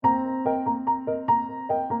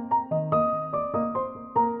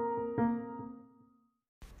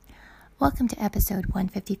Welcome to episode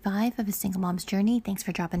 155 of A Single Mom's Journey. Thanks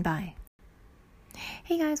for dropping by.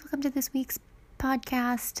 Hey guys, welcome to this week's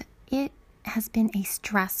podcast. It has been a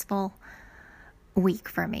stressful week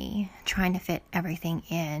for me, trying to fit everything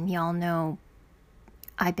in. Y'all know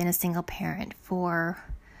I've been a single parent for,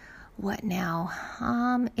 what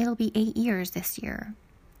now? It'll be 8 years this year.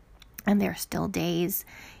 And there are still days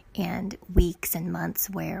and weeks and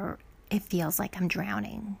months where it feels like I'm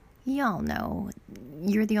drowning. Y'all know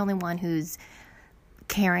you're the only one who's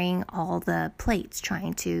carrying all the plates,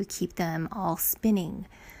 trying to keep them all spinning.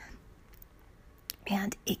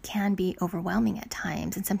 And it can be overwhelming at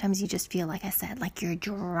times. And sometimes you just feel, like I said, like you're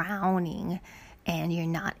drowning and you're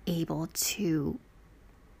not able to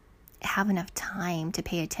have enough time to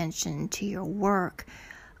pay attention to your work,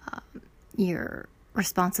 your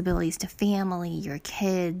responsibilities to family, your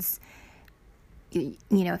kids, you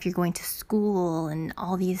know, if you're going to school and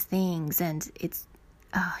all these things. And it's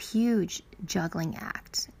a huge juggling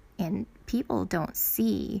act. And people don't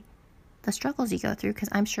see the struggles you go through, because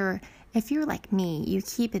I'm sure if you're like me, you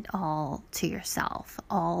keep it all to yourself.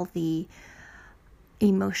 All the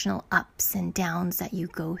emotional ups and downs that you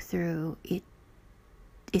go through,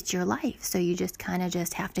 it's your life. So you just kind of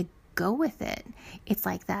just have to go with it. It's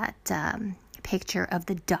like that picture of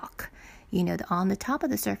the duck. You know, on the top of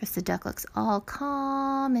the surface, the duck looks all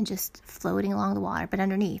calm and just floating along the water. But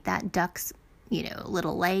underneath, that duck's,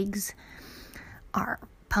 little legs are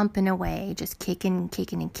pumping away, just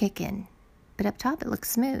kicking. But up top, it looks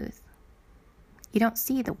smooth. You don't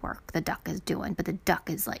see the work the duck is doing, but the duck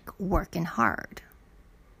is like working hard.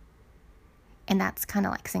 And that's kind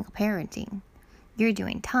of like single parenting. You're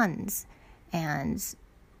doing tons, and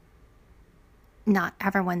not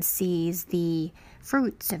everyone sees the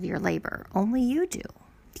fruits of your labor. Only you do,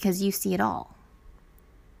 because you see it all.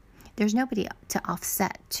 There's nobody to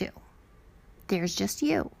offset to. There's just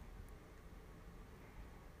you.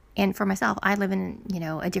 And for myself, I live in,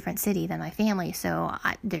 a different city than my family, so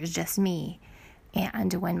there's just me.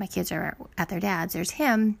 And when my kids are at their dad's, there's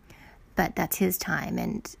him, but that's his time.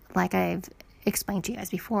 And like I've explained to you guys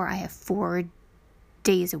before, I have 4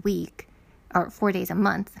 days a week, or 4 days a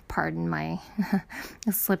month, pardon my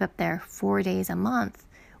slip up there, 4 days a month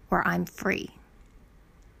where I'm free,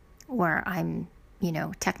 where I'm,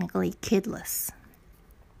 technically kidless.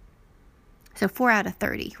 So 4 out of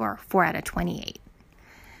 30 or 4 out of 28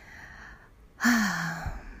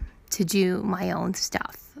 to do my own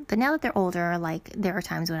stuff. But now that they're older, there are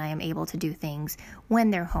times when I am able to do things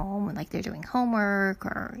when they're home, when they're doing homework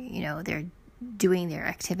or, they're doing their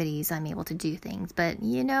activities, I'm able to do things. But,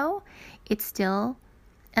 it's still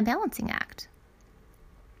a balancing act.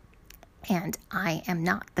 And I am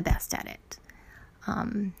not the best at it.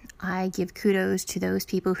 I give kudos to those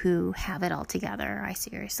people who have it all together. I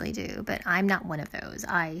seriously do. But I'm not one of those.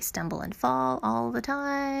 I stumble and fall all the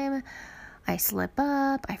time. I slip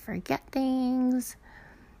up. I forget things.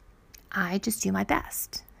 I just do my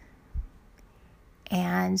best.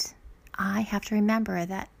 And I have to remember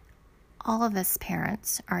that all of us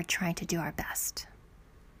parents are trying to do our best.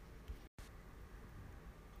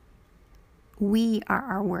 We are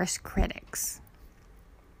our worst critics,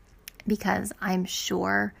 because I'm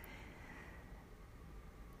sure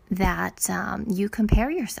that you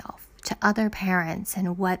compare yourself to other parents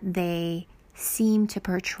and what they seem to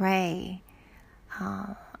portray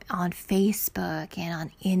on Facebook and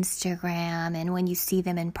on Instagram. And when you see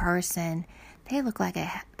them in person, they look like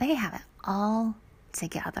they have it all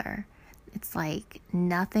together. It's like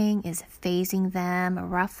nothing is fazing them,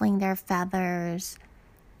 ruffling their feathers.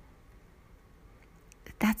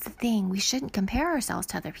 That's the thing. We shouldn't compare ourselves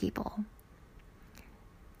to other people,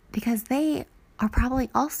 because they are probably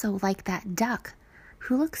also like that duck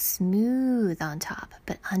who looks smooth on top,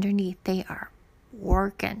 but underneath they are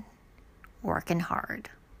working hard.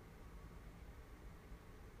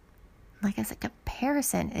 Like I said,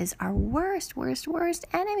 comparison is our worst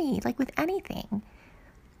enemy, like with anything.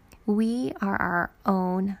 We are our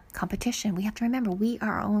own competition. We have to remember, we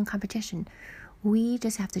are our own competition. We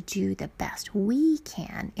just have to do the best we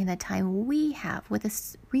can in the time we have, with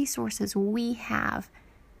the resources we have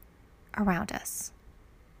around us.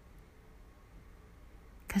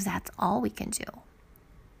 Because that's all we can do.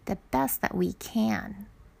 The best that we can.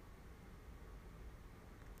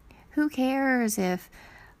 Who cares if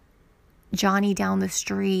Johnny down the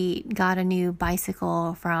street got a new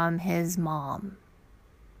bicycle from his mom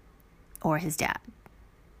or his dad?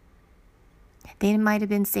 They might have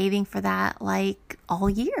been saving for that all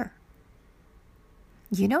year.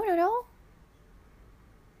 No.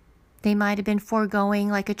 They might have been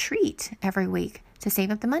foregoing a treat every week to save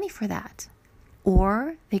up the money for that.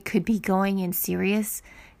 Or they could be going in serious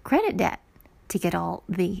credit debt to get all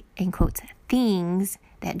the, in quotes, things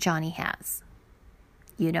that Johnny has.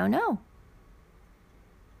 You don't know.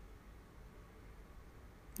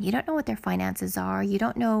 You don't know what their finances are. You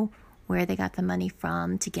don't know where they got the money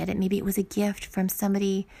from to get it. Maybe it was a gift from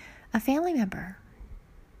somebody, a family member.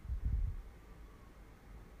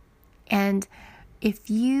 And if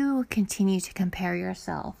you continue to compare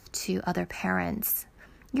yourself to other parents,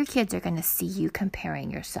 your kids are going to see you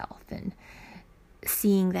comparing yourself and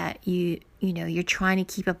seeing that you're trying to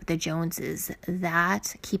keep up with the Joneses.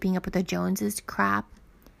 That keeping up with the Joneses crap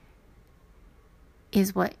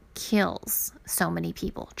is what kills so many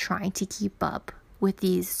people, trying to keep up with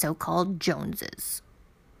these so-called Joneses.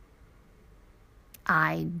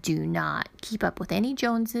 I do not keep up with any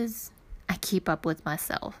Joneses. I keep up with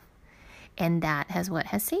myself. And that is what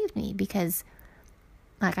has saved me, because,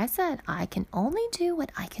 like I said, I can only do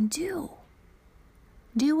what I can do.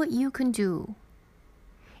 Do what you can do.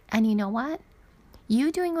 And you know what?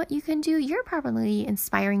 You doing what you can do, you're probably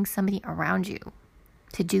inspiring somebody around you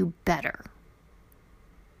to do better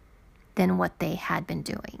than what they had been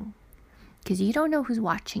doing. Because you don't know who's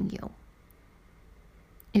watching you.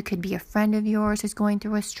 It could be a friend of yours who's going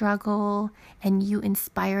through a struggle, and you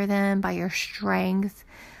inspire them by your strength,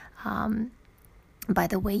 by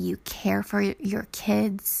the way you care for your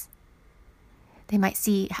kids. They might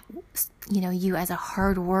see, you as a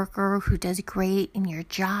hard worker who does great in your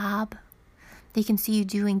job. They can see you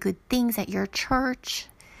doing good things at your church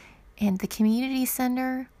and the community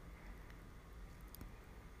center.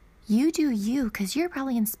 You do you, because you're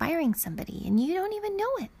probably inspiring somebody and you don't even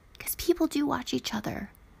know it, because people do watch each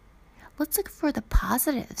other. Let's look for the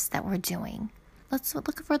positives that we're doing. Let's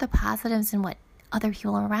look for the positives in what other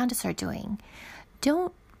people around us are doing.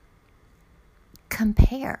 Don't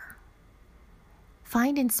compare.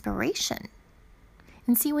 Find inspiration.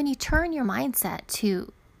 And see, when you turn your mindset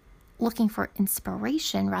to looking for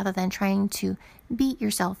inspiration rather than trying to beat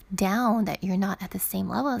yourself down that you're not at the same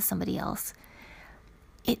level as somebody else,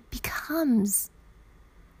 it becomes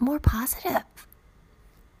more positive.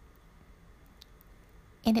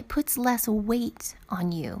 And it puts less weight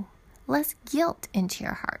on you, less guilt into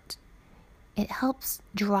your heart. It helps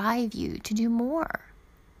drive you to do more.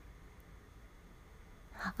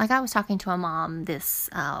 Like, I was talking to a mom this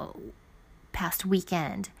past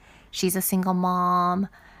weekend. She's a single mom,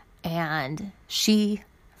 and she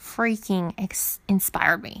freaking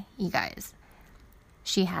inspired me, you guys.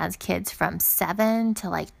 She has kids from 7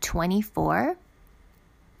 to 24.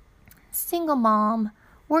 Single mom,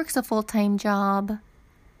 works a full-time job,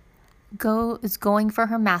 is going for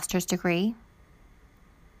her master's degree.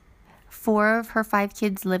 4 of her 5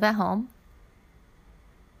 kids live at home.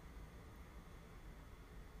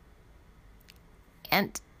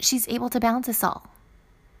 And she's able to balance us all.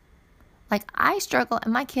 I struggle,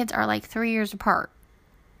 and my kids are 3 years apart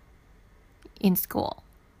in school.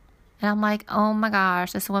 And I'm like, oh my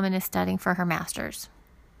gosh, this woman is studying for her master's.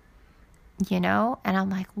 And I'm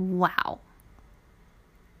like, wow.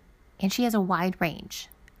 And she has a wide range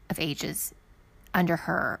of ages under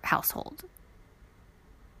her household.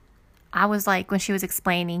 I was like, when she was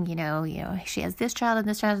explaining, she has this child and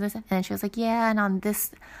this child and this, and then she was like, yeah, and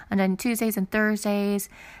on Tuesdays and Thursdays,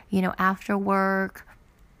 after work,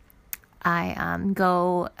 I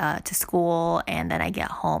go to school, and then I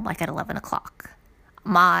get home at 11 o'clock.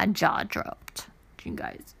 My jaw dropped, you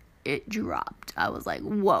guys. It dropped. I was like,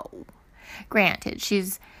 whoa. Granted,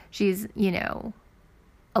 she's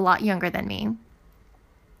a lot younger than me,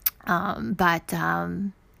 but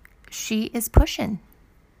she is pushing.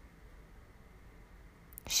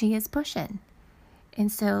 She is pushing. And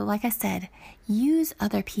so, like I said, use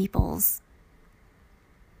other people's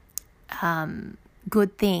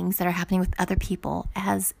good things that are happening with other people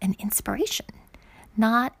as an inspiration,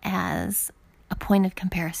 not as a point of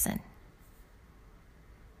comparison.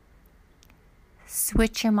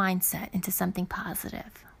 Switch your mindset into something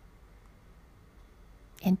positive.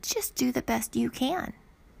 And just do the best you can.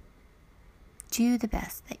 Do the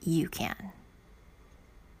best that you can.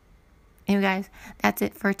 Anyway, guys, that's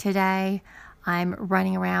it for today. I'm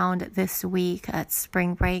running around this week at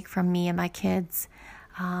spring break from me and my kids.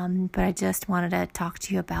 But I just wanted to talk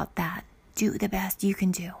to you about that. Do the best you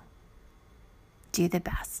can do. Do the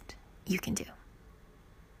best you can do.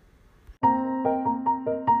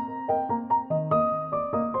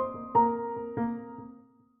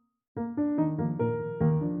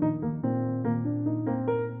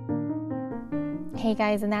 Hey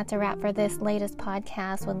guys, and that's a wrap for this latest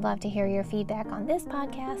podcast. Would love to hear your feedback on this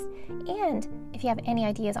podcast. And if you have any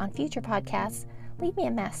ideas on future podcasts, leave me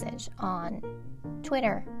a message on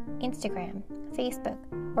Twitter, Instagram, Facebook,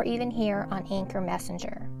 or even here on Anchor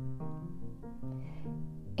Messenger.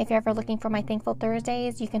 If you're ever looking for my Thankful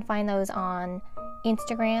Thursdays, you can find those on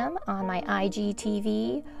Instagram, on my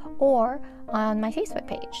IGTV, or on my Facebook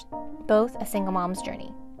page, both A Single Mom's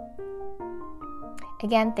Journey.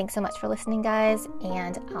 Again, thanks so much for listening, guys,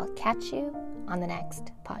 and I'll catch you on the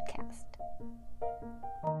next podcast.